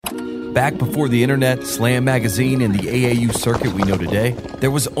Back before the internet, Slam Magazine, and the AAU circuit we know today, there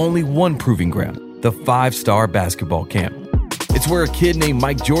was only one proving ground, the 5-Star Basketball Camp. It's where a kid named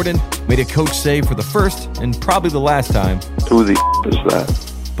Mike Jordan made a coach say for the first and probably the last time, "Who the is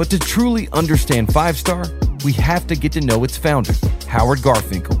that?" But to truly understand 5-Star, we have to get to know its founder, Howard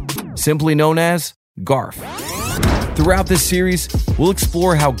Garfinkel, simply known as Garf. Throughout this series, we'll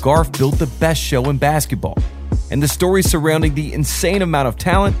explore how Garf built the best show in basketball and the stories surrounding the insane amount of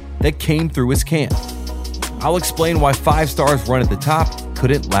talent that came through his camp. I'll explain why 5-Star's run at the top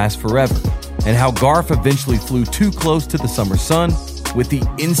couldn't last forever, and how Garf eventually flew too close to the summer sun, with the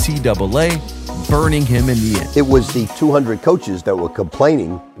NCAA burning him in the end. It was the 200 coaches that were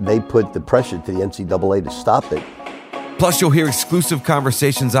complaining. They put the pressure to the NCAA to stop it. Plus, you'll hear exclusive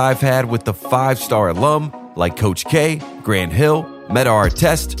conversations I've had with the 5-Star alum like Coach K, Grant Hill, Meta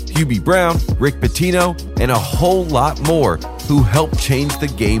Artest, Hubie Brown, Rick Pitino, and a whole lot more who helped change the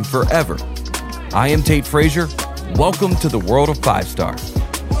game forever. I am Tate Frazier. Welcome to the world of 5-Star.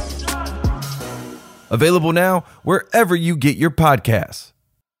 Available now wherever you get your podcasts.